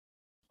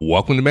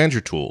Welcome to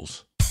Manager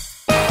Tools.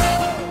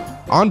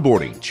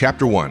 Onboarding,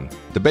 Chapter 1,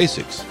 The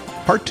Basics,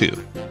 Part 2.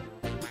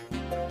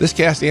 This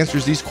cast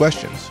answers these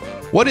questions.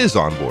 What is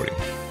onboarding?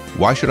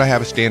 Why should I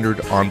have a standard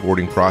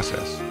onboarding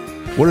process?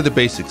 What are the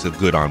basics of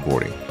good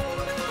onboarding?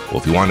 Well,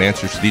 if you want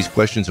answers to these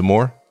questions and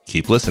more,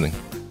 keep listening.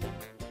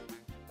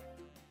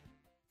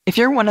 If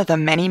you're one of the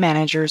many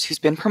managers who's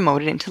been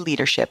promoted into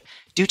leadership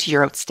due to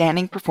your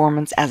outstanding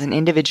performance as an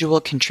individual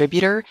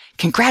contributor,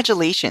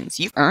 congratulations,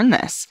 you've earned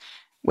this.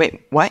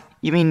 Wait, what?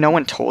 You mean no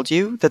one told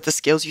you that the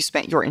skills you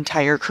spent your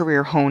entire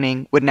career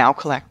honing would now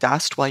collect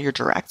dust while your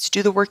directs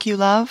do the work you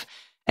love?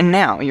 And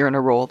now you're in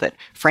a role that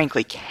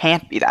frankly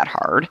can't be that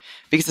hard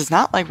because it's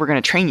not like we're going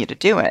to train you to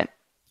do it.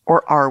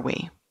 Or are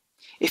we?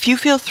 If you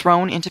feel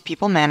thrown into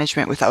people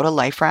management without a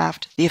life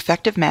raft, the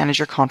Effective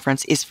Manager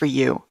Conference is for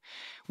you.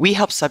 We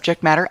help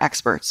subject matter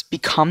experts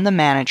become the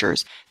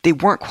managers they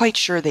weren't quite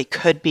sure they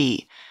could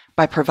be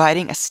by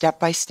providing a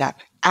step-by-step,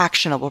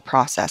 actionable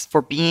process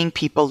for being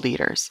people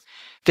leaders.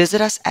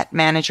 Visit us at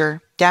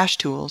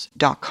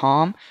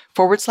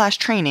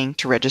manager-tools.com/training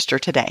to register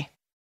today.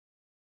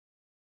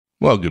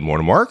 Well, good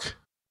morning, Mark.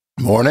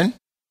 Morning.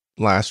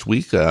 Last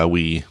week,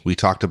 we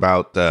talked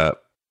about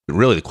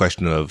really the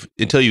question of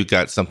until you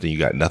got something, you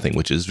got nothing,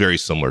 which is very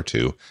similar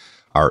to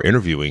our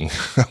interviewing,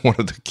 one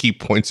of the key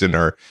points in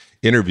our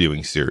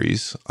interviewing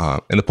series.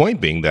 And the point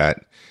being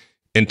that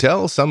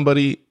until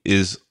somebody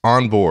is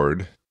on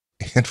board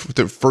and for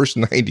the first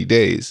 90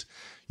 days,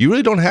 you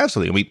really don't have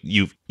something. I mean,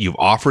 you've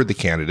offered the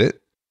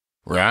candidate.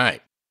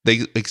 Right.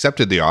 They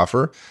accepted the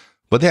offer,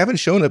 but they haven't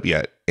shown up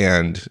yet.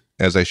 And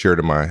as I shared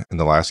in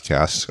the last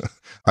cast,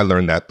 I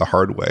learned that the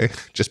hard way.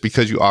 Just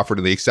because you offered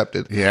and they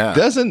accepted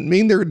doesn't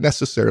mean they're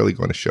necessarily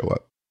going to show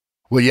up.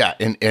 Well, yeah.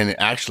 And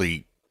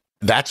actually,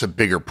 that's a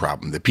bigger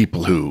problem. The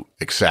people who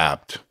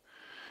accept,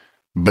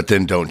 but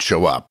then don't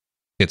show up.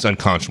 It's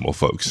unconscionable,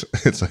 folks.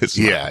 It's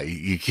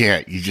you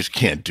just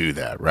can't do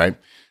that, right?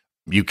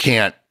 You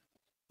can't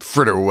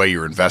fritter away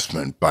your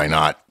investment by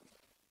not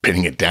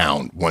pinning it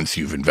down once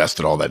you've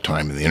invested all that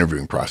time in the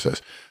interviewing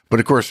process. But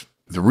of course,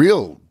 the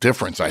real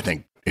difference, I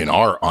think, in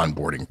our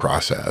onboarding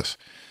process,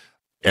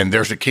 and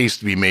there's a case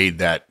to be made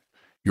that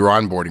your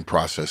onboarding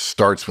process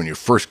starts when you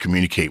first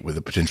communicate with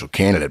a potential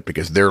candidate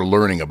because they're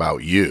learning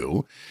about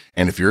you.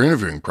 And if your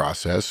interviewing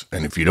process,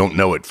 and if you don't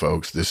know it,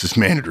 folks, this is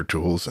Manager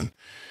Tools and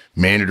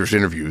Managers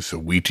Interviews. So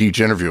we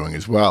teach interviewing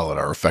as well at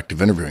our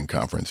Effective Interviewing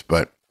Conference.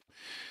 But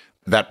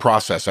that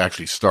process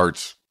actually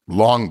starts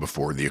long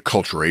before the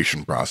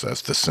acculturation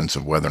process, the sense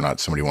of whether or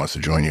not somebody wants to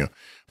join you.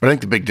 But I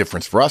think the big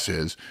difference for us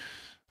is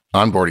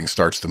onboarding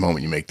starts the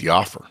moment you make the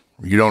offer.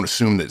 You don't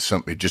assume that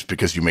something just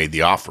because you made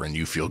the offer and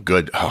you feel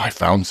good, oh, I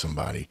found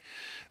somebody.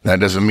 That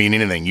doesn't mean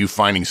anything. You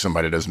finding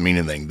somebody doesn't mean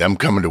anything. Them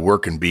coming to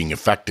work and being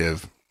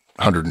effective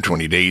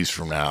 120 days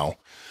from now,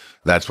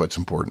 that's what's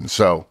important.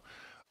 So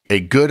a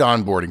good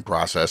onboarding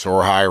process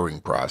or hiring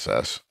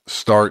process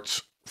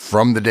starts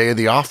from the day of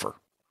the offer.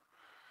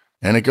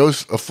 And it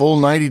goes a full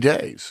 90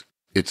 days.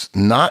 It's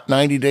not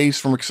 90 days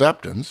from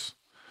acceptance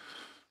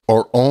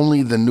or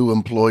only the new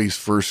employee's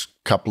first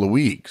couple of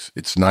weeks.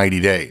 It's 90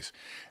 days.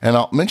 And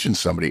I'll mention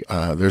somebody.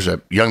 There's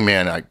a young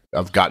man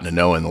I've gotten to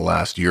know in the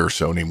last year or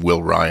so named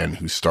Will Ryan,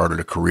 who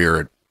started a career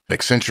at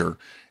Accenture.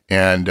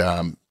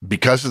 And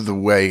because of the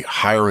way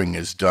hiring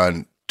is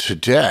done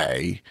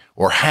today,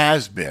 or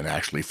has been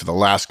actually for the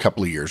last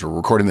couple of years, we're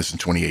recording this in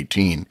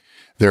 2018,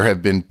 there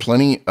have been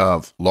plenty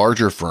of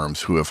larger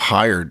firms who have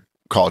hired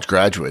college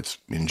graduates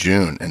in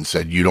June and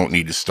said, you don't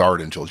need to start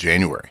until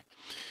January.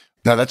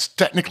 Now, that's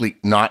technically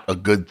not a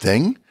good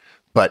thing,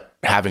 but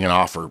having an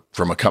offer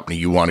from a company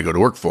you want to go to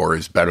work for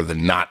is better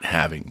than not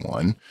having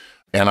one.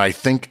 And I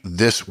think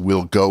this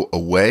will go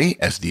away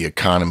as the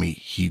economy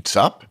heats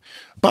up.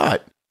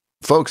 But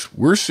folks,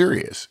 we're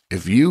serious.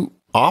 If you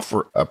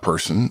offer a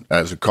person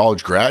as a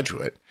college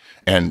graduate,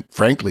 and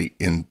frankly,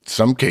 in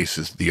some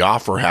cases, the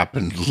offer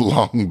happened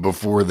long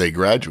before they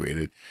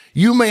graduated,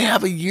 you may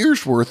have a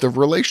year's worth of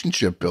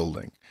relationship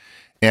building.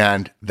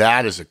 And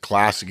that is a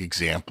classic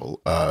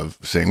example of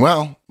saying,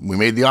 well, we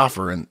made the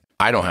offer and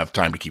I don't have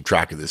time to keep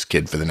track of this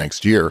kid for the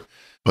next year,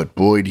 but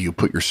boy, do you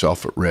put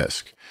yourself at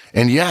risk.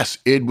 And yes,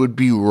 it would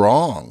be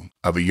wrong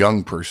of a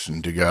young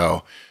person to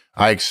go,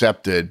 I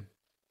accepted,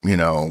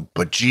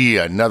 but gee,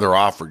 another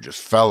offer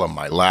just fell in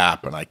my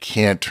lap and I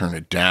can't turn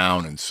it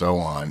down and so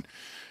on.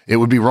 It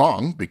would be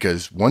wrong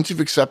because once you've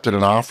accepted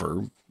an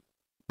offer,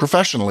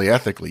 professionally,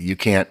 ethically, you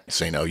can't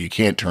say no, you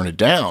can't turn it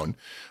down,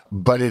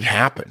 but it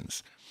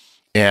happens.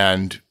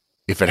 And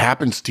if it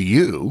happens to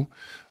you,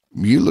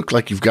 you look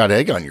like you've got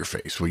egg on your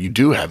face. Well, you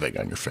do have egg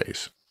on your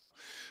face.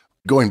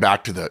 Going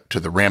back to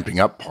the ramping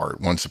up part,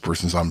 once the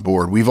person's on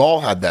board, we've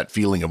all had that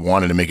feeling of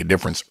wanting to make a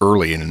difference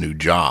early in a new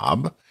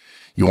job.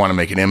 You want to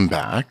make an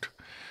impact,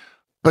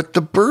 but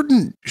the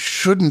burden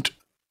shouldn't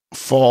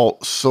fall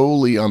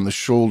solely on the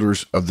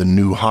shoulders of the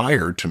new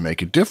hire to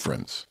make a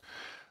difference.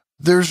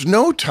 There's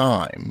no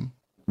time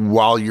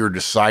while you're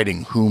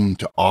deciding whom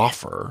to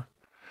offer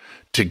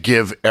to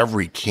give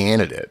every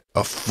candidate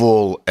a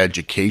full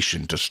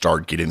education to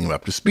start getting them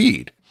up to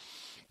speed.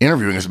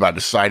 Interviewing is about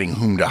deciding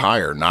whom to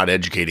hire, not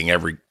educating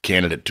every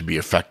candidate to be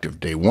effective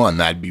day one.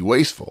 That'd be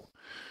wasteful.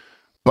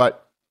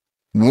 But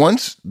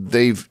once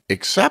they've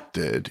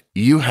accepted,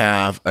 you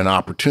have an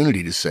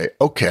opportunity to say,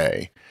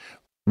 okay,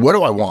 what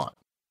do I want?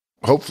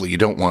 Hopefully you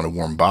don't want a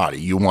warm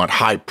body. You want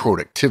high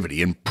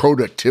productivity, and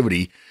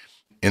productivity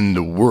in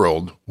the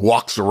world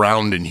walks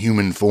around in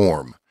human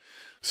form.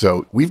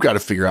 So we've got to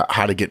figure out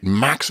how to get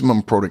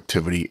maximum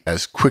productivity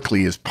as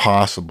quickly as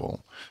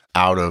possible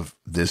out of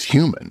this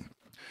human.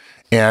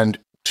 And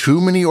too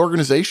many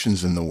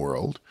organizations in the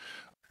world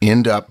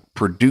end up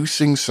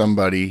producing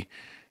somebody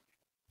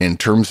in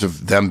terms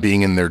of them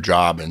being in their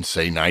job in,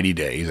 say, 90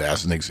 days,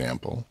 as an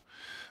example,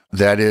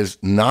 that is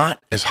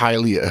not as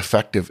highly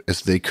effective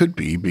as they could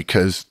be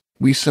because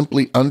we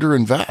simply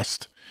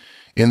underinvest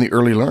in the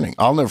early learning.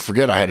 I'll never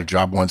forget, I had a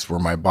job once where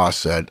my boss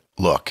said,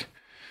 look,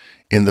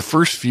 in the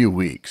first few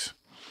weeks,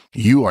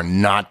 you are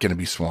not going to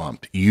be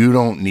swamped. You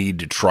don't need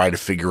to try to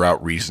figure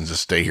out reasons to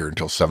stay here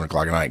until 7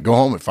 o'clock at night. Go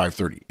home at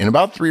 5:30. In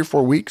about 3 or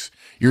 4 weeks,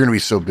 you're going to be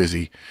so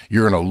busy,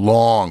 you're going to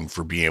long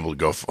for being able to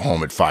go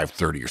home at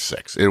 5:30 or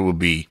 6. It will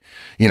be,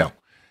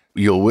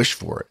 you'll wish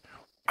for it.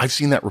 I've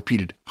seen that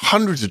repeated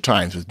hundreds of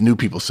times with new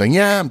people saying,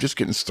 yeah, I'm just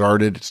getting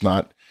started. It's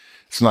not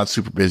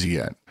super busy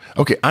yet.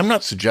 Okay, I'm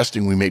not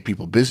suggesting we make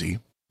people busy,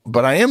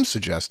 but I am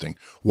suggesting,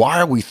 why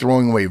are we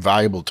throwing away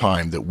valuable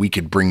time that we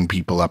could bring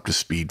people up to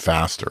speed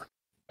faster?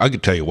 I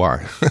could tell you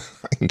why.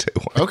 I can tell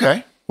you why.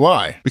 Okay.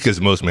 Why?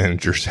 Because most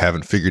managers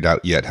haven't figured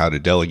out yet how to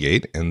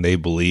delegate, and they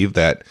believe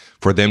that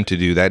for them to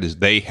do that is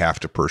they have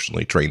to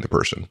personally train the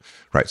person,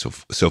 right?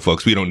 So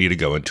folks, we don't need to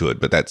go into it,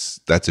 but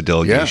that's a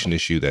delegation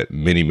issue that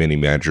many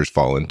managers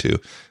fall into.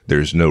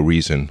 There's no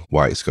reason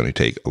why it's going to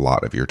take a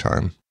lot of your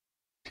time.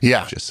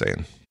 Yeah. Just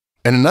saying.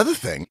 And another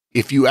thing,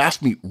 if you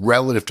ask me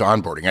relative to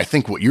onboarding, I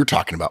think what you're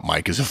talking about,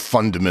 Mike, is a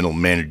fundamental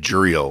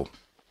managerial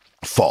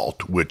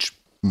fault, which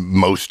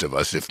most of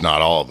us, if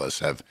not all of us,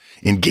 have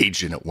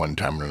engaged in at one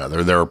time or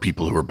another. There are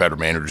people who are better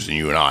managers than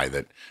you and I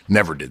that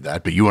never did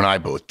that, but you and I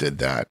both did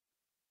that.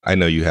 I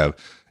know you have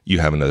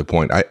another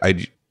point.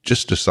 I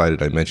just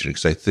decided I mentioned it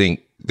because I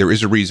think there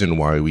is a reason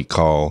why we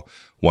call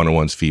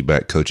one-on-ones,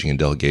 feedback, coaching, and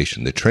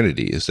delegation the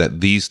Trinity, is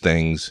that these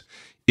things,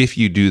 if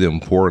you do them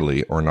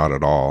poorly or not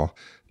at all,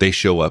 they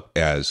show up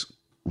as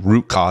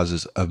root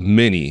causes of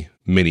many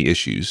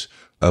issues,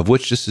 of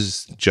which this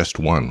is just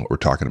one what we're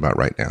talking about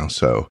right now.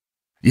 So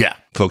yeah,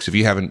 folks, if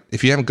you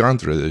haven't gone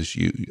through those,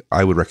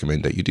 I would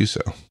recommend that you do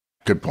so.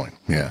 Good point.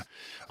 Yeah.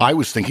 I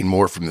was thinking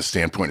more from the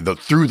standpoint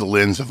through the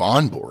lens of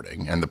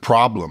onboarding, and the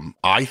problem,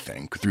 I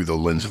think, through the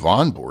lens of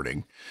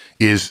onboarding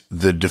is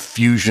the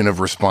diffusion of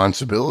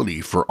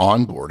responsibility for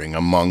onboarding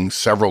among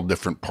several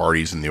different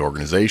parties in the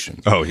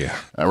organization. Oh, yeah.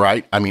 All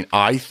right. I mean,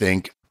 I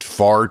think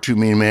far too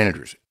many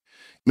managers,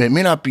 it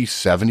may not be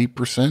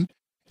 70%,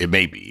 it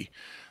may be.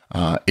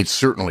 It's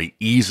certainly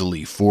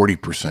easily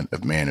 40%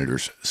 of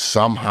managers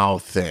somehow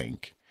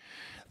think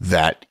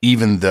that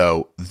even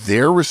though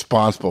they're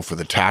responsible for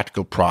the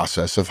tactical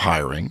process of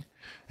hiring,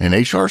 and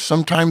HR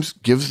sometimes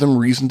gives them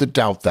reason to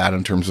doubt that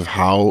in terms of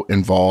how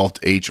involved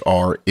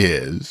HR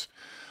is,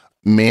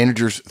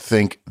 managers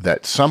think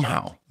that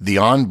somehow the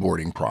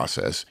onboarding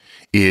process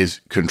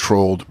is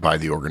controlled by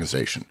the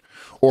organization.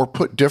 Or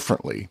put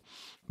differently,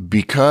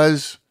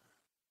 because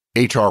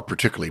HR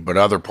particularly, but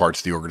other parts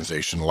of the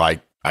organization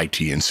like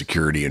IT and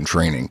security and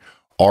training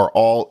are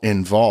all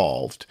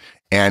involved,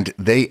 and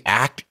they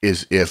act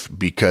as if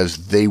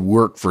because they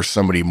work for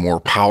somebody more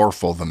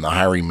powerful than the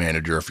hiring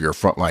manager, if you're a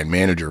frontline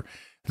manager,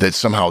 that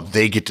somehow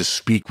they get to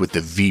speak with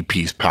the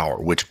VP's power,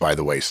 which, by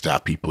the way,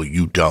 staff people,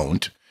 you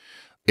don't.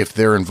 If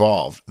they're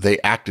involved, they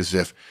act as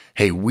if,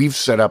 hey, we've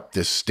set up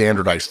this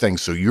standardized thing,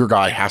 so your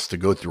guy has to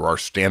go through our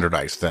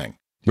standardized thing.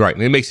 Right.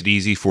 And it makes it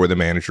easy for the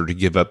manager to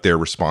give up their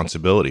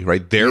responsibility,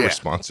 right? Their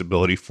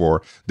responsibility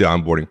for the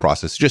onboarding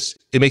process.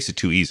 It makes it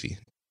too easy.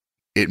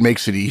 It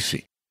makes it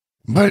easy,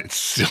 but it's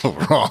still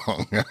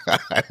wrong.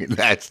 I mean,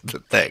 that's the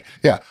thing.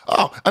 Yeah.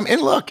 Oh, I mean,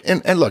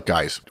 and look,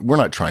 guys, we're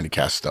not trying to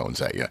cast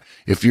stones at you.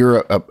 If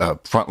you're a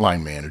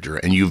frontline manager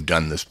and you've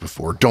done this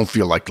before, don't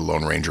feel like the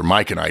Lone Ranger.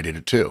 Mike and I did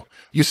it too.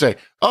 You say,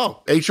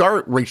 oh,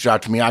 HR reached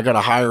out to me. I got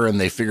to hire, and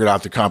they figured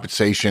out the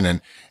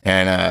compensation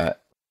and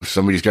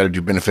somebody's got to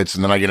do benefits.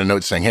 And then I get a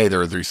note saying, hey,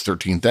 there are these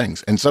 13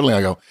 things. And suddenly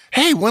I go,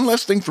 hey, one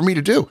less thing for me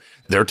to do.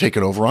 They're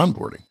taking over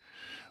onboarding.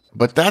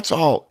 But that's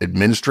all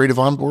administrative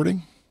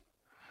onboarding,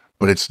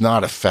 but it's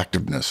not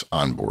effectiveness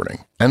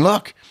onboarding. And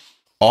look,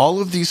 all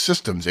of these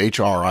systems,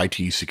 HR,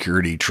 IT,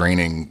 security,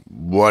 training,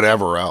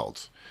 whatever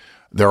else,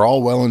 they're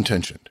all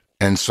well-intentioned.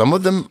 And some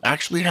of them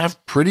actually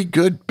have pretty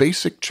good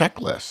basic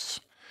checklists.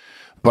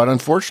 But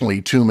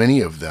unfortunately, too many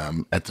of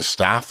them at the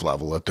staff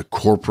level, at the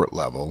corporate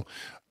level,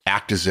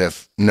 act as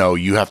if, no,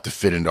 you have to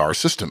fit into our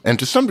system. And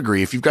to some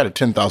degree, if you've got a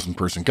 10,000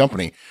 person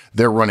company,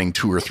 they're running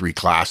 2 or 3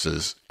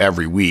 classes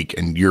every week,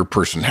 and your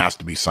person has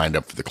to be signed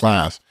up for the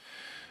class.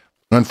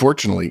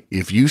 Unfortunately,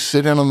 if you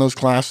sit in on those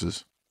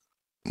classes,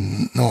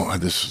 no,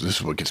 this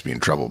is what gets me in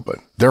trouble, but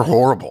they're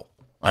horrible.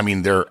 I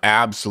mean, they're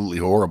absolutely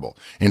horrible.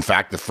 In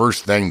fact, the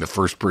first thing the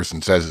first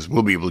person says is,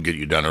 we'll be able to get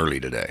you done early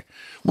today.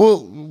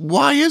 Well,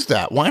 why is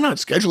that? Why not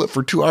schedule it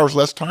for 2 hours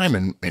less time?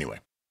 And anyway.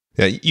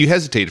 Yeah, you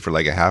hesitated for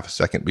like a half a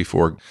second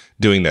before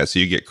doing that, so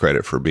you get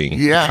credit for being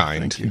a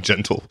kind,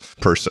 gentle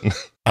person.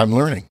 I'm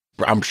learning.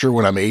 I'm sure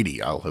when I'm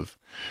 80, I'll have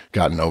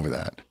gotten over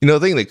that. You know,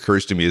 the thing that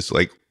occurs to me is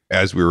like,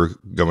 as we were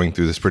going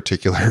through this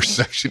particular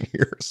section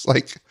here, it's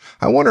like,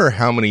 I wonder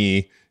how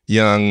many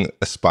young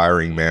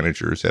aspiring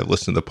managers have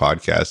listened to the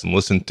podcast and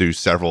listened to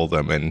several of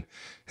them and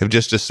have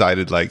just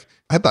decided, like,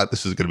 I thought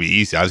this was going to be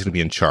easy. I was going to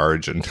be in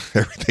charge and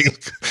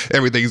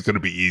everything's going to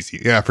be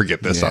easy. Yeah,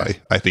 forget this. Yeah.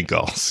 I think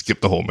I'll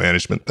skip the whole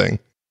management thing.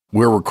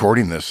 We're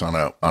recording this on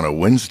a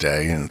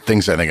Wednesday, and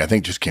Things I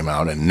Think just came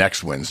out. And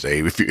next Wednesday,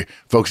 if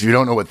you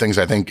don't know what Things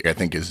I think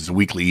is a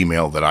weekly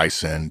email that I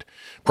send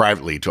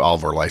privately to all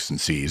of our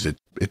licensees.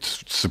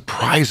 It's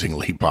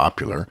surprisingly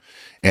popular,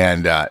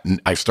 and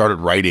I started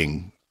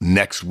writing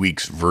next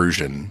week's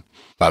version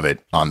of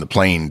it on the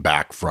plane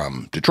back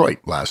from Detroit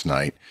last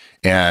night,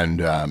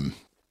 and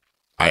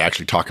I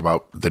actually talk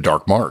about the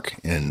dark mark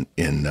in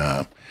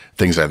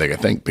Things I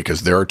Think,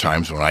 because there are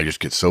times when I just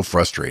get so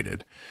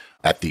frustrated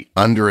at the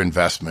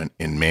underinvestment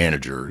in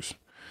managers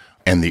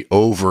and the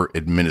over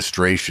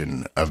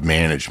administration of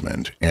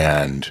management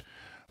and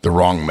the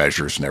wrong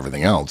measures and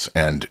everything else.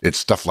 And it's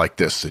stuff like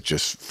this that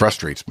just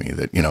frustrates me,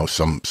 that, you know,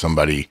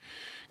 somebody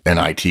in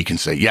IT can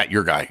say, yeah,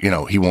 your guy, you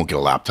know, he won't get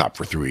a laptop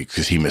for 3 weeks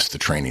because he missed the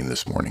training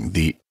this morning.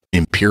 The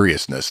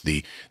imperiousness,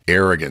 the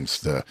arrogance,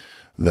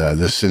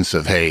 the sense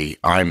of, hey,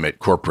 I'm at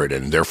corporate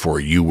and therefore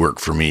you work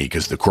for me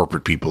because the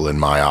corporate people in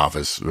my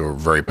office are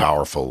very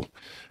powerful.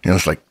 You know,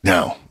 it's like,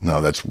 no,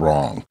 that's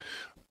wrong.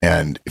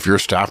 And if you're a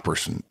staff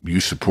person, you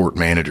support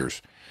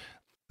managers.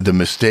 The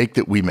mistake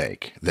that we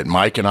make, that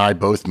Mike and I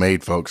both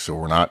made, folks, so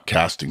we're not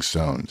casting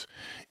stones,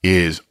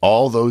 is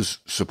all those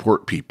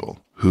support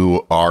people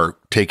who are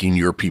taking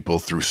your people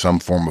through some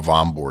form of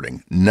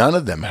onboarding. None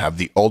of them have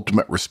the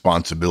ultimate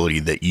responsibility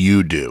that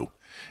you do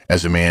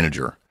as a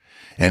manager.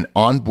 And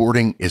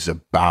onboarding is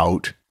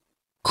about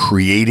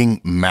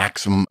creating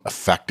maximum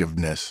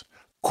effectiveness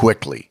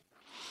quickly.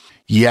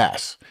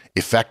 Yes,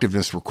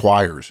 effectiveness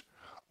requires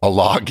a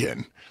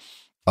login,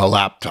 a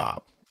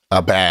laptop,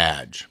 a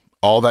badge.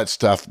 All that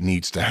stuff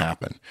needs to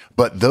happen.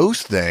 But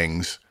those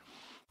things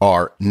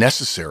are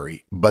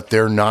necessary, but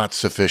they're not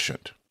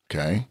sufficient,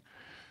 okay?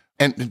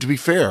 And to be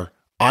fair,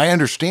 I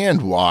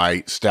understand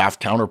why staff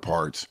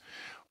counterparts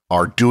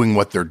are doing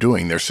what they're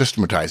doing. They're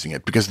systematizing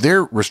it because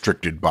they're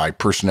restricted by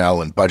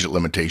personnel and budget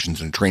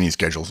limitations and training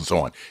schedules and so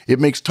on. It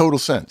makes total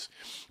sense.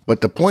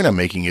 But the point I'm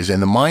making is, in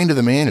the mind of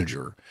the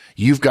manager,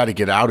 you've got to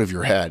get out of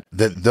your head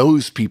that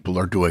those people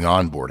are doing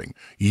onboarding.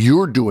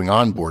 You're doing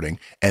onboarding,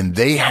 and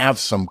they have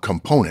some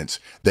components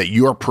that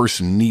your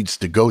person needs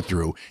to go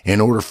through in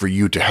order for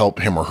you to help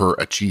him or her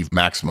achieve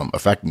maximum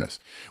effectiveness.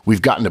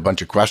 We've gotten a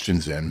bunch of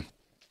questions in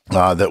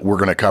that we're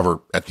going to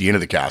cover at the end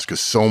of the cast, because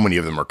so many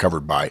of them are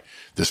covered by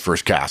this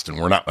first cast, and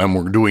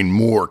we're doing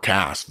more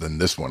casts than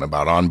this one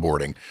about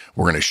onboarding.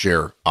 We're going to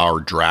share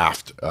our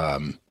draft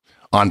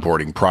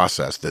onboarding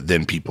process that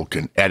then people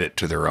can edit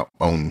to their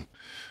own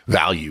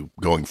value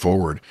going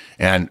forward.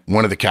 And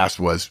one of the casts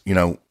was, you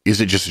know, is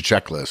it just a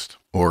checklist,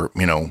 or,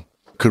 you know,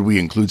 could we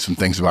include some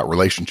things about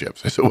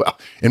relationships? I said, well,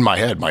 in my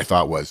head, my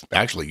thought was,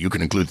 actually, you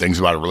can include things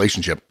about a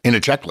relationship in a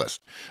checklist,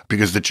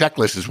 because the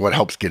checklist is what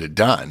helps get it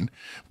done.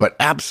 But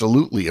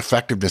absolutely,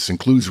 effectiveness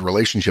includes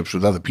relationships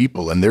with other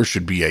people. And there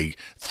should be a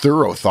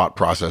thorough thought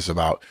process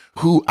about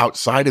who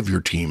outside of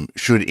your team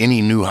should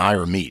any new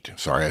hire meet.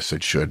 Sorry, I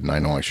said should, and I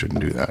know I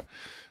shouldn't do that.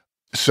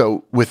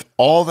 So with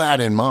all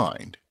that in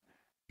mind,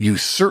 you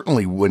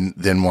certainly wouldn't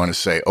then want to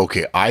say,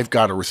 okay, I've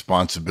got a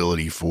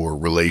responsibility for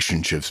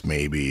relationships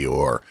maybe,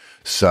 or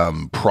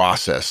some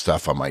process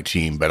stuff on my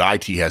team, but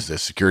IT has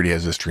this, security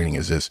has this, training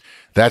has this.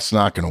 That's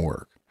not going to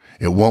work.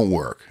 It won't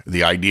work.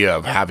 The idea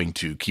of having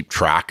to keep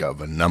track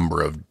of a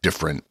number of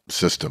different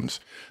systems.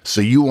 So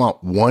you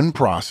want one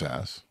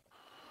process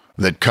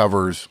that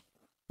covers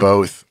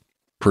both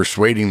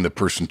persuading the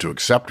person to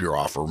accept your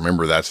offer.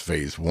 Remember, that's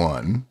phase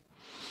one.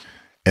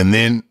 And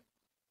then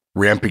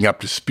ramping up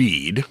to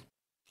speed,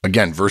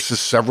 again, versus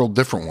several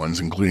different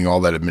ones, including all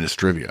that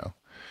administrivia.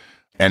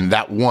 And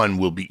that one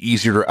will be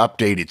easier to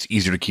update. It's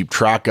easier to keep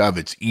track of.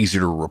 It's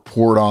easier to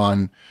report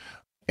on.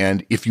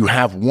 And if you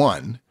have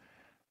one,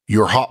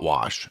 your hot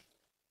wash,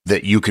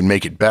 that you can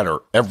make it better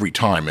every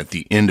time at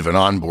the end of an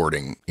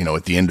onboarding, you know,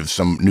 at the end of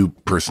some new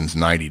person's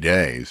 90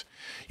 days,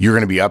 you're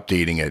going to be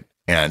updating it,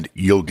 and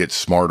you'll get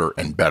smarter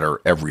and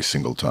better every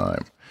single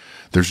time.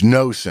 There's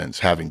no sense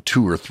having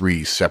 2 or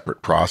 3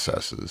 separate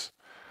processes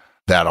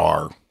that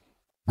are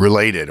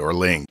related or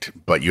linked,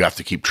 but you have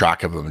to keep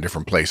track of them in a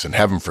different place. And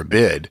heaven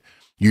forbid,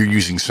 you're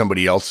using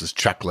somebody else's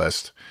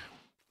checklist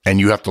and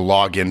you have to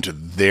log into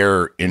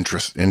their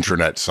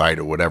intranet site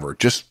or whatever.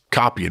 Just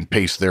copy and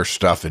paste their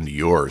stuff into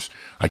yours.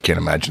 I can't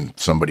imagine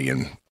somebody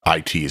in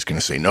IT is going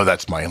to say, no,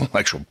 that's my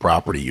intellectual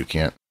property. You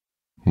can't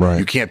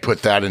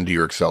put that into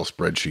your Excel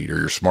spreadsheet or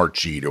your smart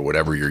sheet or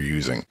whatever you're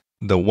using.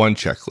 The one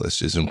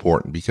checklist is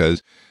important,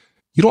 because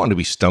you don't want to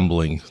be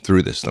stumbling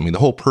through this. I mean, the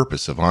whole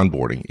purpose of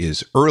onboarding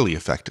is early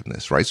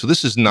effectiveness, right? So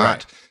this is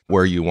not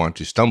where you want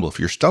to stumble. If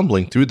you're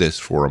stumbling through this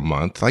for a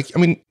month,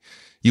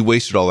 you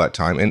wasted all that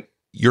time, and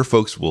your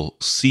folks will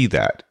see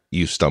that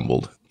you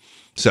stumbled.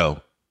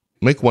 So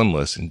make one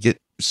list and get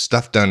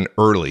stuff done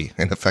early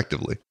and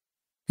effectively.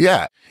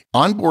 Yeah.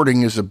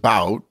 Onboarding is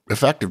about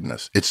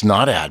effectiveness. It's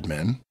not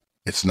admin.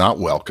 It's not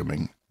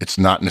welcoming. It's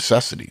not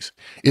necessities.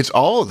 It's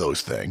all of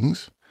those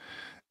things.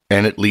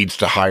 And it leads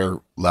to higher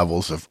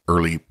levels of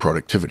early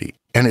productivity.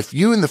 And if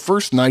you, in the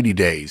first 90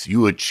 days,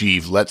 you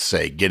achieve, let's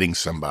say, getting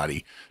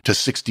somebody to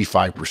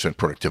 65%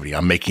 productivity,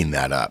 I'm making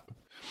that up,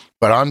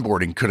 but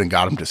onboarding could have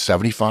got them to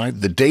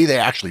 75, the day they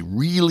actually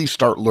really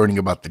start learning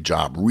about the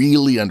job,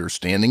 really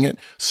understanding it,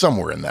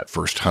 somewhere in that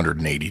first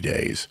 180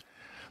 days,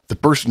 the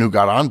person who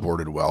got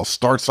onboarded well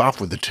starts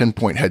off with a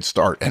 10-point head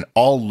start, and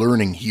all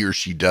learning he or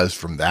she does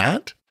from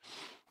that,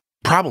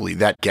 probably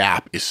that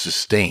gap is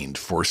sustained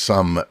for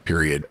some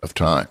period of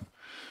time.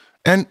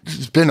 And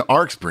it's been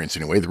our experience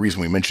anyway. The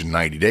reason we mentioned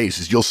 90 days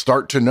is you'll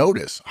start to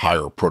notice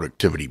higher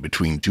productivity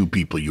between two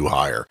people you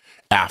hire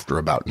after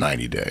about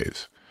 90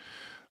 days.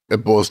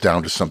 It boils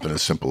down to something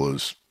as simple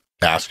as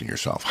asking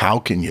yourself, how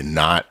can you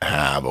not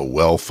have a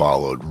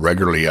well-followed,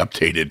 regularly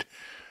updated,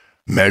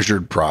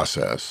 measured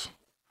process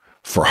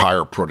for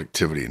higher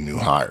productivity in new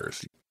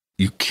hires?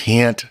 You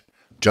can't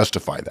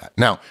justify that.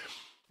 Now,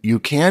 you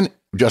can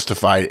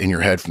justify it in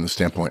your head from the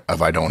standpoint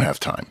of, I don't have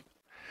time.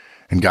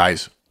 And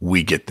guys,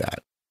 we get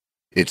that.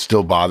 It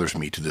still bothers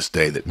me to this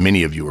day that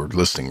many of you are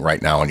listening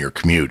right now on your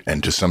commute,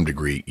 and to some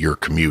degree, your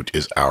commute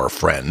is our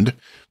friend.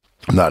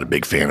 I'm not a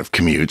big fan of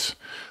commutes,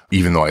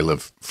 even though I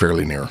live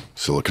fairly near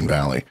Silicon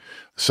Valley.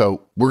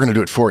 So we're going to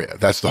do it for you.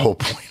 That's the whole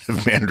point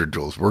of Manager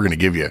Tools. We're going to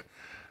give you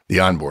the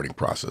onboarding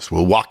process.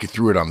 We'll walk you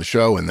through it on the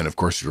show. And then, of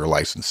course, if you're a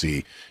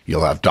licensee,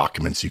 you'll have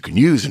documents you can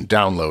use and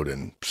download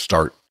and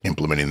start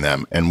implementing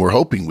them. And we're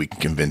hoping we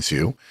can convince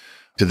you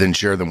to then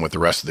share them with the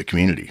rest of the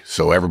community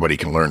so everybody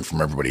can learn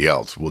from everybody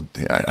else. Well,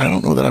 I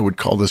don't know that I would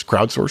call this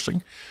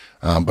crowdsourcing,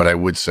 but I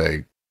would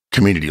say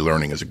community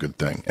learning is a good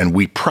thing. And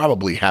we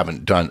probably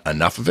haven't done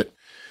enough of it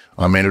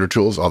on Manager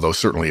Tools, although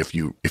certainly if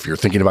you're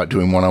thinking about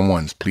doing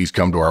one-on-ones, please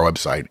come to our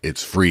website.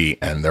 It's free,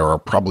 and there are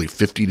probably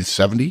 50 to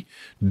 70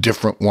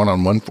 different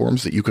one-on-one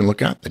forms that you can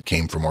look at that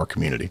came from our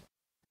community.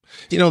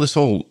 You know, this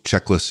whole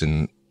checklist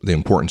and the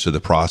importance of the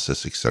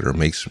process, et cetera,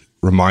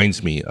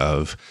 reminds me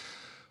of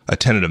a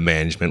tenet of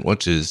management,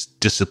 which is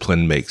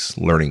discipline makes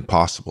learning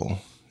possible.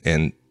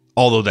 And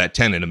although that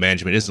tenet of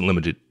management isn't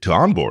limited to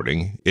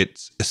onboarding,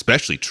 it's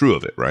especially true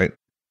of it, right?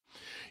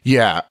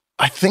 Yeah.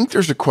 I think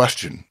there's a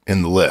question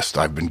in the list.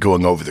 I've been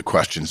going over the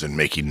questions and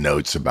making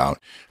notes about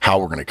how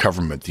we're going to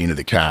cover them at the end of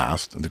the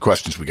cast, the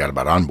questions we got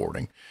about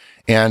onboarding.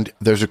 And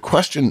there's a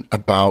question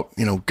about,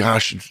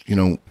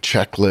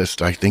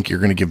 checklist. I think you're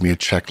going to give me a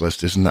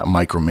checklist. Isn't that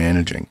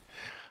micromanaging?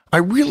 I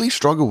really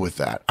struggle with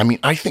that. I mean,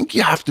 I think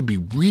you have to be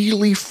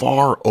really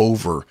far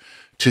over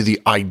to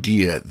the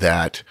idea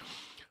that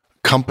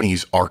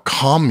companies are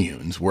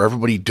communes where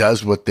everybody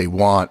does what they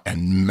want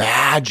and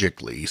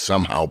magically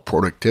somehow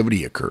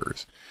productivity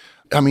occurs.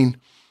 I mean,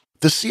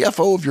 the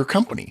CFO of your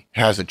company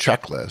has a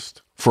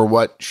checklist for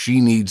what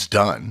she needs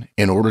done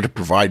in order to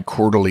provide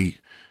quarterly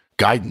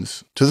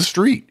guidance to the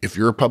street if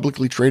you're a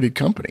publicly traded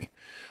company.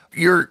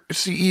 Your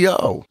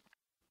CEO,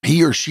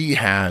 he or she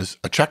has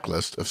a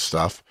checklist of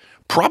stuff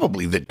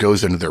probably that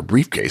goes into their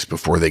briefcase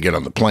before they get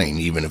on the plane,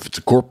 even if it's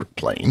a corporate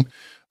plane.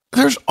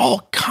 There's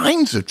all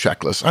kinds of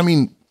checklists. I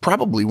mean,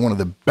 probably one of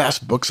the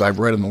best books I've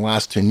read in the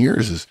last 10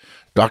 years is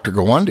Dr.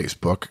 Gawande's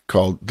book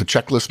called The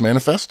Checklist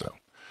Manifesto.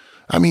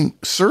 I mean,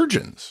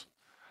 surgeons,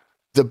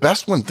 the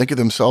best one think of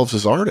themselves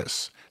as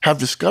artists, have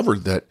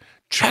discovered that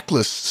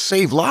checklists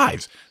save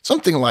lives.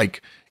 Something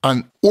like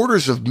on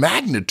orders of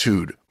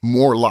magnitude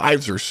more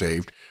lives are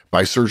saved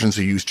by surgeons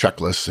who use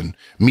checklists and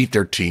meet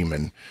their team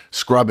and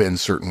scrub in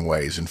certain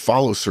ways and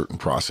follow certain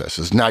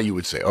processes. Now you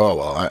would say, oh,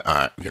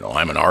 well,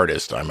 I'm an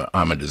artist.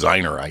 I'm a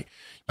designer. I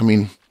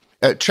mean,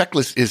 a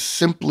checklist is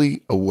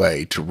simply a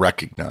way to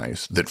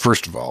recognize that,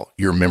 first of all,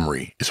 your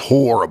memory is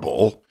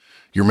horrible.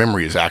 Your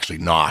memory is actually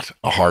not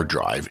a hard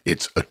drive.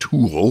 It's a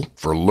tool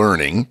for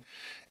learning.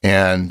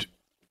 And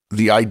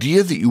the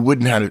idea that you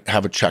wouldn't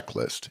have a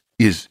checklist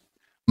is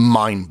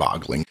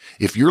mind-boggling.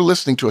 If you're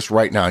listening to us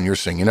right now and you're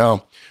saying,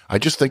 I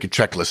just think a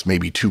checklist may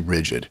be too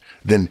rigid,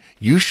 then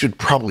you should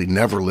probably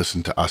never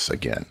listen to us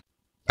again.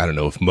 I don't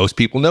know if most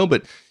people know,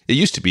 but it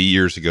used to be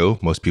years ago,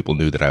 most people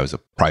knew that I was a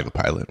private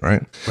pilot,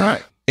 right?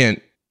 Right.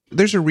 And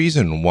there's a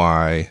reason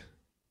why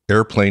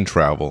airplane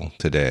travel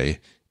today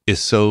is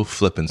so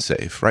flippin'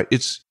 safe, right?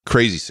 It's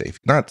crazy safe.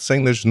 Not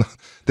saying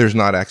there's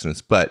not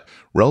accidents, but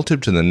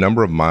relative to the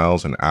number of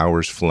miles and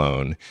hours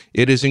flown,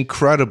 it is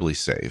incredibly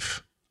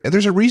safe. And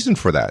there's a reason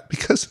for that,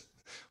 because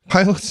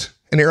pilots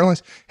and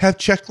airlines have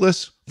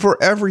checklists for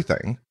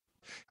everything.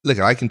 Look,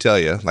 I can tell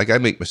you, I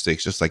make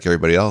mistakes just like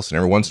everybody else. And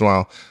every once in a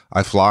while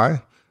I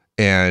fly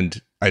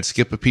and I'd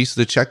skip a piece of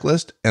the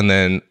checklist, and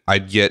then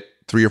I'd get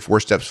 3 or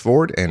 4 steps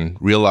forward and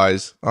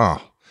realize,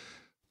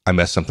 I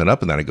mess something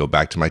up and then I go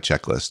back to my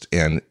checklist.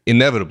 And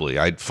inevitably,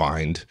 I'd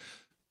find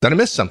that I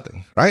missed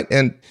something, right?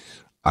 And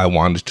I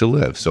wanted to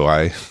live. So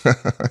I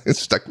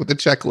stuck with the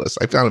checklist.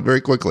 I found it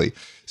very quickly.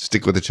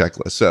 Stick with the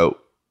checklist. So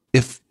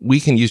if we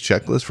can use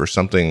checklists for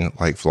something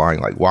like flying,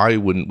 like why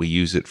wouldn't we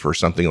use it for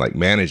something like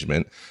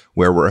management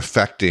where we're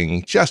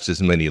affecting just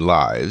as many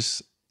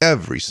lives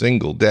every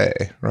single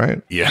day,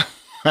 right? Yeah.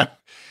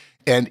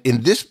 And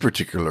in this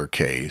particular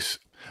case,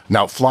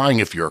 now flying,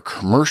 if you're a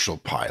commercial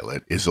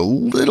pilot, is a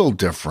little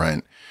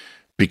different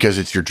because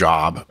it's your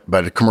job,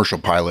 but a commercial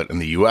pilot in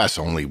the US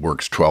only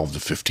works 12 to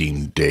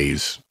 15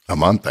 days a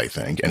month, I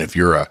think. And if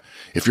you're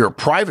a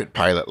private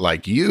pilot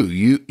like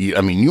you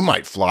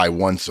might fly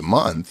once a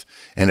month,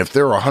 and if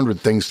there are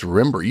 100 things to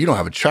remember, you don't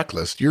have a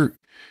checklist. You're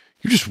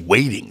just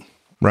waiting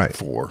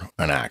for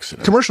an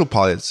accident. Commercial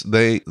pilots,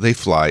 they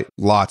fly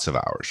lots of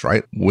hours,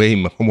 right?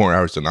 Way more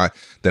hours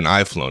than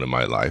I've flown in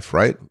my life,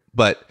 right?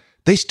 But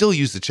they still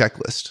use the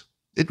checklist.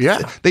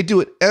 They do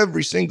it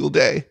every single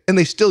day, and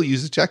they still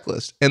use the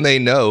checklist, and they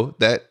know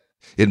that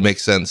it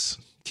makes sense,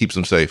 keeps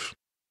them safe.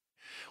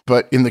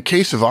 But in the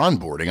case of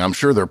onboarding, I'm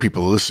sure there are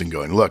people listening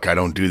going, look, I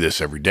don't do this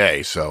every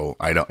day, so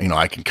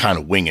I can kind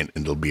of wing it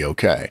and it'll be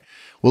okay.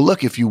 Well,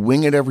 look, if you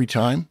wing it every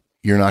time,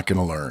 you're not going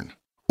to learn,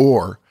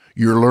 or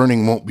your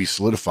learning won't be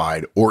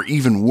solidified, or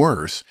even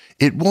worse,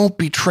 it won't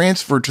be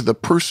transferred to the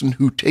person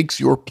who takes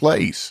your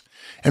place.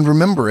 And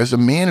remember, as a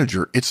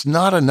manager, it's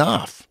not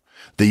enough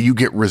that you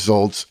get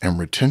results and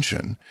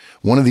retention.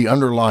 One of the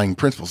underlying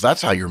principles,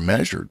 that's how you're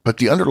measured, but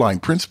the underlying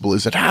principle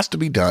is it has to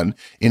be done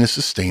in a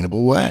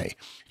sustainable way.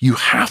 You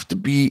have to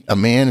be a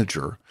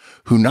manager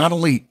who not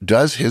only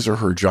does his or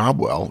her job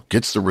well,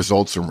 gets the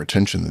results and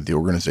retention that the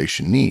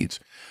organization needs,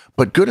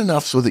 but good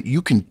enough so that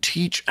you can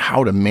teach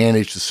how to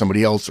manage to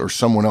somebody else, or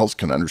someone else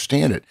can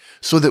understand it,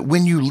 so that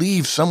when you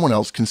leave, someone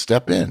else can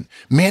step in.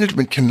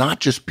 Management cannot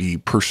just be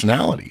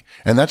personality,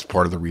 and that's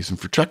part of the reason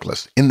for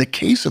checklists. In the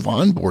case of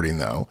onboarding,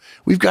 though,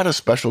 we've got a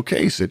special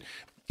case. It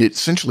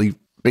essentially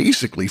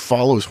basically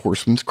follows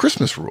Horstman's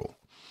Christmas rule.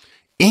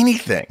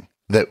 Anything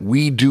that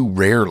we do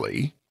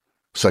rarely,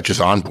 such as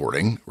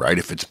onboarding, right?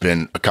 If it's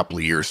been a couple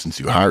of years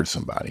since you hired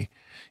somebody,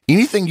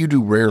 anything you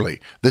do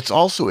rarely that's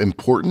also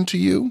important to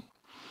you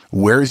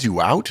wears you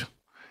out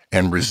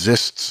and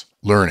resists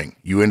learning.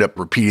 You end up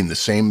repeating the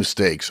same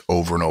mistakes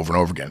over and over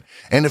and over again.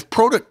 And if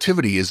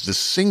productivity is the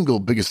single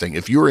biggest thing,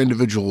 if your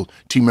individual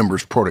team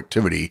member's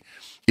productivity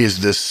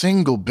is the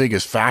single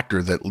biggest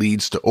factor that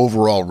leads to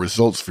overall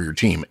results for your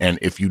team, and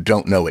if you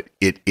don't know it,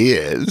 it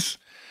is,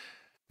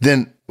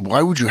 then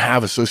why would you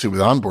have associated with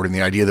onboarding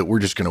the idea that we're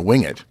just going to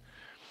wing it?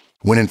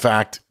 When in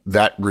fact,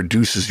 that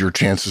reduces your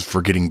chances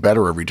for getting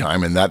better every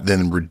time, and that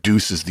then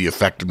reduces the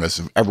effectiveness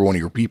of every one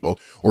of your people,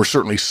 or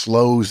certainly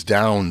slows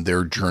down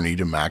their journey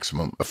to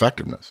maximum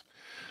effectiveness.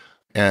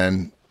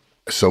 And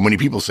so many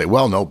people say,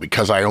 well, no,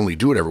 because I only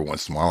do it every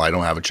once in a while, I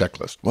don't have a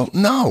checklist. Well,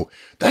 no,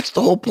 that's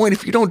the whole point.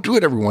 If you don't do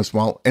it every once in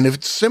a while, and if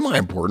it's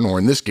semi-important, or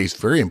in this case,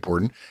 very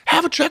important,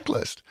 have a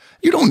checklist.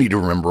 You don't need to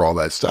remember all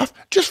that stuff.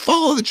 Just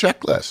follow the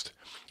checklist.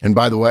 And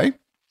by the way,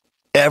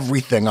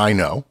 everything I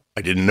know,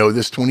 I didn't know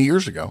this 20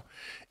 years ago,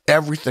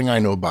 everything I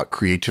know about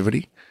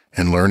creativity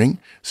and learning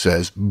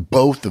says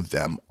both of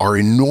them are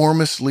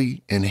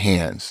enormously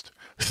enhanced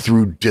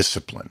through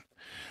discipline.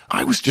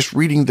 I was just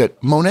reading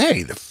that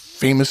Monet, the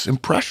famous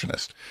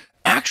impressionist,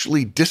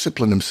 actually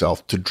disciplined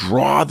himself to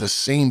draw the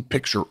same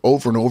picture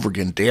over and over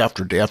again, day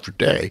after day after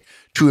day,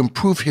 to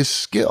improve his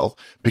skill,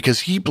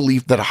 because he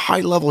believed that a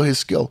high level of his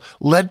skill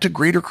led to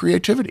greater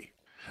creativity.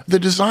 The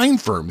design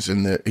firms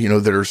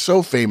that are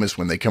so famous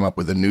when they come up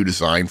with a new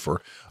design for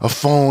a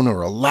phone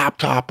or a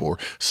laptop or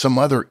some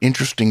other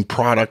interesting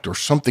product or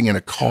something in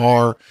a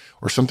car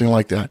or something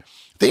like that,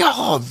 they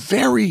all have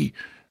very,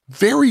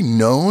 very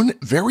known,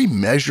 very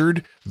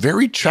measured,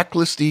 very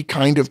checklisty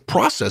kind of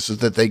processes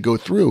that they go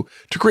through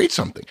to create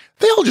something.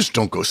 They all just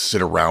don't go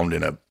sit around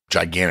in a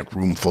gigantic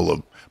room full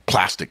of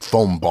plastic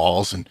foam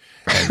balls and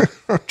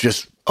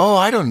just, oh,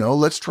 I don't know,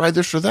 let's try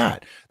this or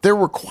that. They're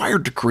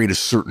required to create a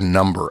certain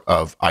number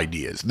of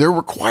ideas. They're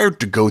required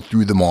to go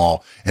through them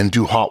all and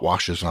do hot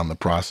washes on the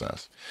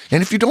process.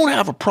 And if you don't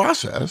have a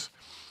process,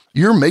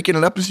 you're making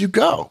it up as you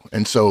go.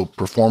 And so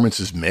performance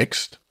is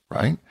mixed,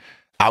 right?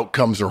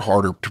 Outcomes are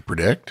harder to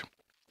predict.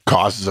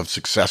 Causes of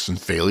success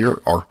and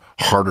failure are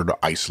harder to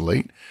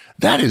isolate.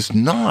 That is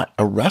not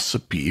a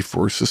recipe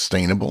for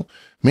sustainable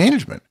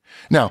management.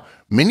 Now,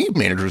 many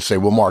managers say,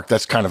 well, Mark,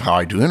 that's kind of how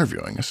I do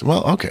interviewing. I said,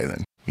 well, okay,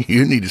 then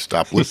you need to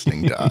stop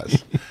listening to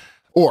us.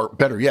 Or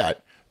better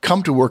yet,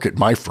 come to work at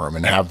my firm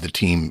and have the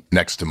team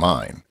next to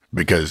mine,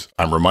 because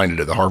I'm reminded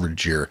of the Harvard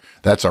cheer.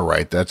 That's all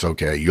right. That's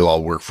okay. You'll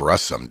all work for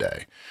us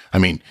someday. I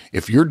mean,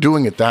 if you're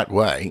doing it that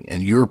way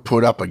and you're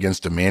put up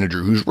against a manager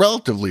who's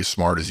relatively as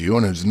smart as you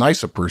and as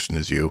nice a person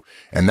as you,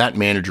 and that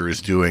manager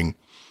is doing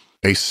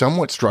a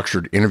somewhat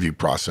structured interview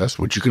process,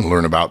 which you can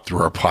learn about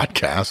through our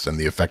podcast and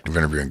the Effective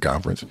Interviewing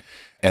Conference,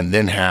 and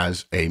then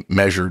has a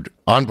measured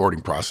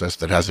onboarding process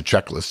that has a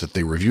checklist that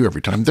they review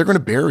every time, they're going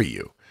to bury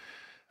you.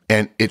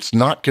 And it's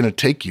not going to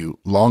take you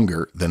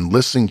longer than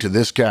listening to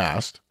this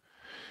cast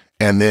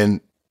and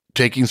then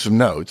taking some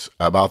notes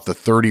about the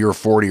 30 or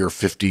 40 or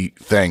 50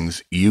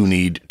 things you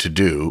need to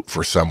do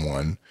for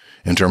someone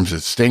in terms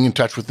of staying in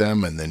touch with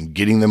them and then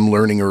getting them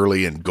learning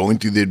early and going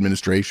through the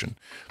administration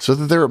so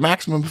that they're at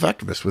maximum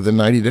effectiveness within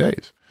 90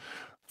 days.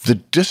 The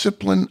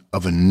discipline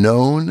of a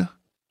known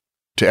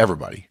to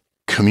everybody,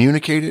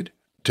 communicated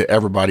to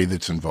everybody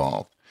that's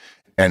involved,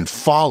 and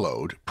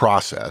followed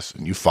process,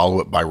 and you follow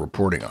it by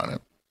reporting on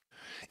it.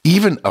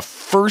 Even a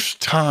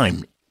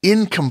first-time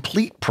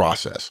incomplete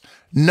process,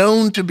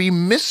 known to be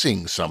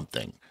missing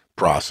something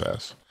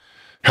process,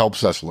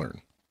 helps us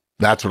learn.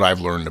 That's what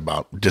I've learned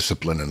about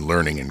discipline and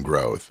learning and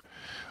growth.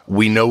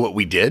 We know what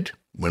we did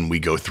when we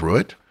go through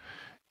it.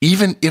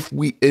 Even if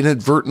we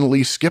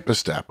inadvertently skip a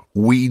step,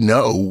 we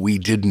know we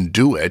didn't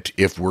do it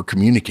if we're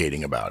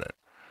communicating about it.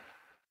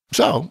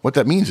 So what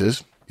that means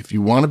is, if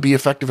you want to be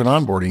effective in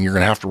onboarding, you're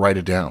going to have to write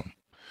it down.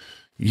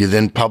 You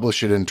then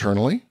publish it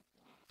internally.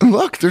 And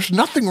look, there's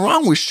nothing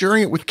wrong with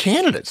sharing it with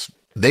candidates.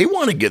 They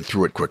want to get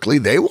through it quickly.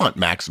 They want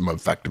maximum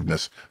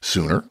effectiveness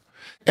sooner.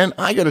 And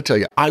I got to tell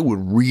you, I would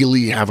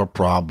really have a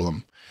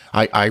problem.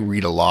 I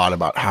read a lot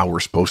about how we're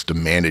supposed to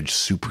manage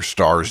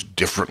superstars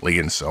differently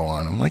and so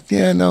on. I'm like,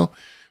 yeah, no,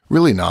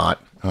 really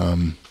not.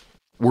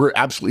 We're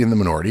absolutely in the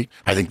minority.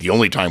 I think the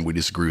only time we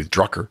disagree with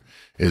Drucker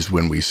is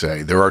when we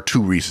say there are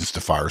two reasons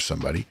to fire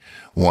somebody.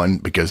 One,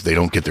 because they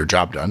don't get their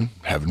job done.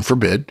 Heaven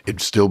forbid,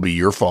 it'd still be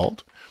your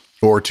fault.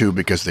 Or two,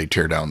 because they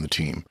tear down the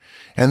team.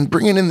 And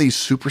bringing in these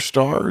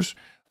superstars,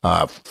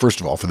 first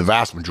of all, for the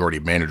vast majority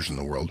of managers in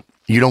the world,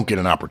 you don't get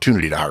an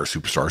opportunity to hire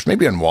superstars.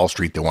 Maybe on Wall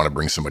Street, they want to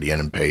bring somebody in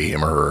and pay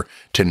him or her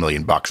 $10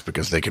 million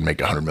because they can make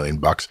 $100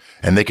 million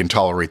and they can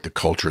tolerate the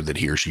culture that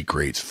he or she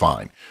creates,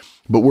 fine.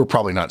 But we're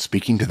probably not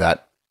speaking to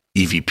that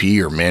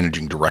EVP or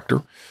managing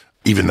director,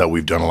 even though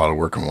we've done a lot of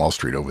work on Wall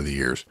Street over the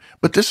years.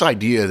 But this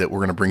idea that we're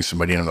going to bring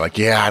somebody in and they're like,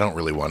 yeah, I don't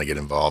really want to get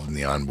involved in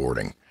the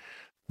onboarding.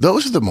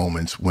 Those are the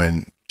moments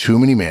when too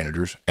many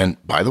managers, and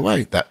by the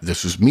way, that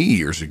this was me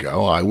years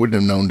ago, I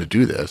wouldn't have known to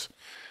do this,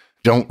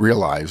 don't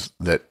realize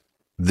that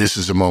this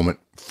is a moment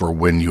for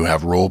when you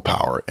have role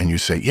power and you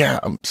say, yeah,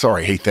 I'm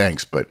sorry, hey,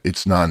 thanks, but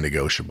it's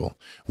non-negotiable.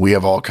 We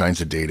have all kinds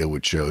of data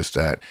which shows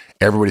that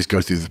everybody's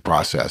goes through the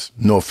process.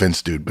 No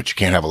offense, dude, but you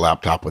can't have a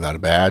laptop without a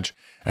badge.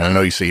 And I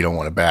know you say you don't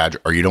want a badge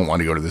or you don't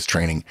want to go to this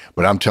training,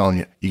 but I'm telling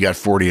you, you got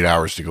 48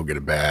 hours to go get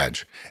a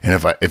badge. And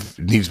if it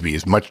needs to be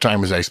as much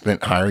time as I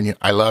spent hiring you,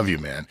 I love you,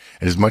 man.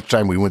 And as much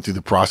time we went through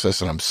the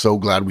process, and I'm so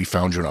glad we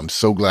found you, and I'm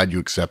so glad you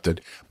accepted,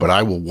 but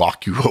I will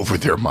walk you over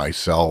there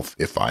myself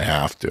if I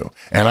have to.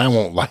 And I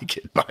won't like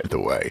it, by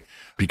the way,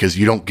 because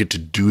you don't get to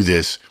do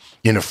this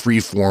in a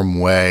free-form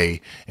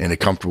way, in a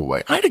comfortable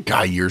way. I had a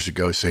guy years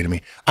ago say to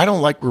me, I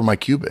don't like where my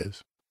cube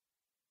is.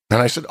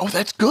 And I said, oh,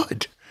 that's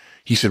good.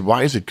 He said,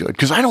 why is it good?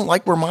 Because I don't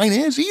like where mine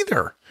is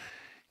either.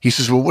 He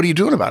says, well, what are you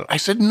doing about it? I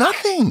said,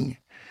 nothing.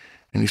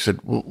 And he said,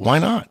 well, why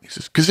not? He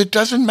says, because it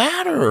doesn't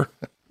matter.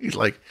 He's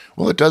like,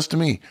 well, it does to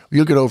me.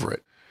 You'll get over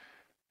it.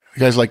 The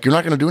guy's like, you're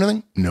not going to do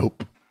anything?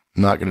 Nope,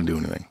 not going to do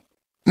anything.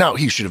 Now,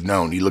 he should have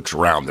known. He looks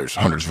around. There's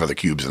hundreds of other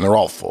cubes, and they're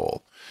all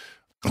full.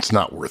 It's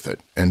not worth it.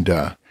 And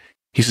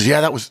he says,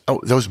 yeah, that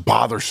was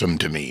bothersome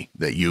to me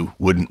that you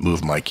wouldn't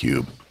move my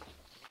cube.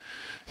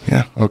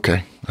 Yeah,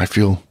 okay. I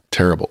feel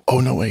terrible. Oh,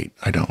 no, wait,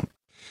 I don't.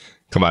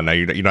 Come on, now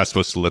you're not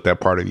supposed to let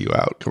that part of you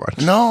out. Come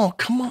on. No,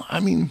 come on. I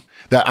mean,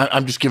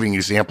 I'm just giving you an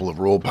example of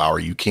role power.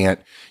 You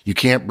can't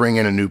bring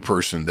in a new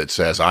person that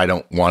says, I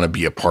don't want to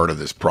be a part of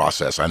this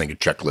process. I think a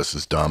checklist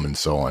is dumb and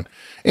so on.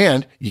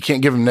 And you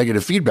can't give them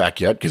negative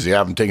feedback yet because you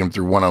haven't taken them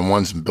through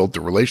one-on-ones and built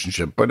the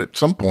relationship. But at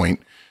some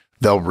point,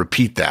 they'll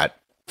repeat that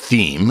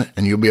theme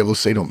and you'll be able to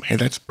say to them, hey,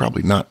 that's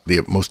probably not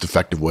the most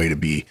effective way to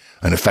be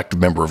an effective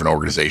member of an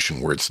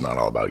organization where it's not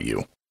all about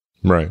you.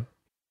 Right.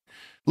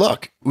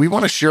 Look, we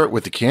want to share it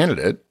with the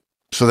candidate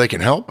so they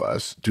can help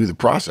us do the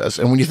process.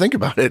 And when you think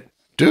about it,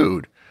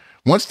 dude,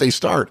 once they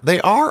start, they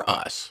are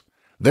us.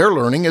 Their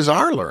learning is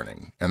our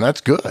learning, and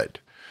that's good.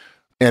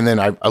 And then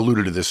I've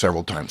alluded to this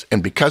several times.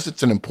 And because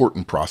it's an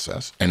important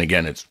process, and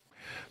again, it's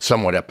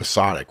somewhat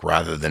episodic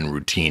rather than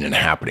routine and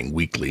happening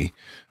weekly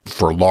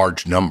for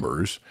large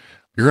numbers,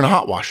 you're going to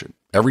hot wash it.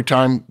 Every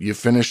time you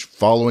finish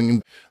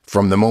following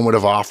from the moment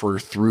of offer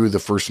through the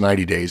first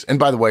 90 days. And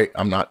by the way,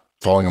 I'm not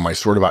following on my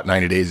sword about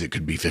 90 days. It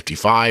could be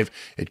 55.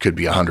 It could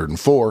be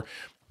 104.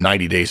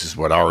 90 days is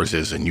what ours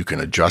is, and you can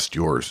adjust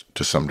yours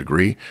to some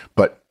degree.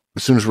 But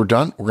as soon as we're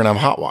done, we're going to have a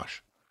hot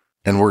wash,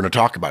 and we're going to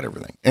talk about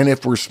everything. And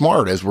if we're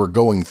smart as we're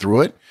going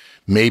through it,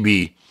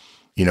 maybe,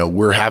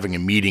 we're having a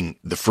meeting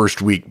the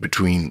first week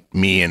between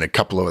me and a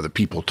couple of other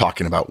people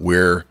talking about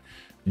where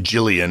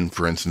Jillian,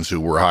 for instance, who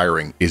we're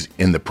hiring, is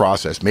in the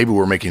process. Maybe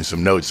we're making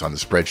some notes on the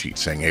spreadsheet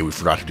saying, hey, we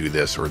forgot to do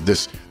this, or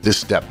this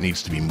step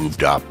needs to be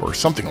moved up, or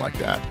something like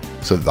that,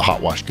 so that the hot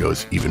wash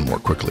goes even more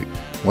quickly.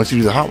 Once you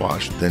do the hot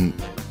wash, then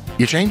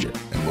you change it,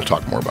 and we'll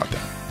talk more about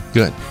that.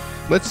 Good.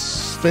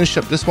 Let's finish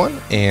up this one,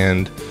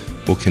 and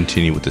we'll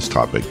continue with this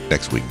topic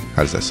next week.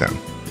 How does that sound?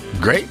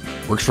 Great.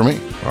 Works for me.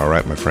 All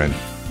right, my friend.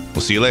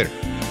 We'll see you later.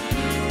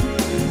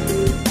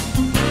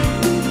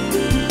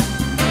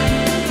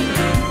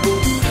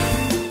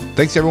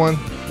 Thanks, everyone.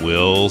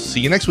 We'll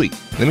see you next week.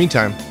 In the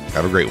meantime,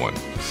 have a great one.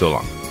 So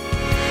long.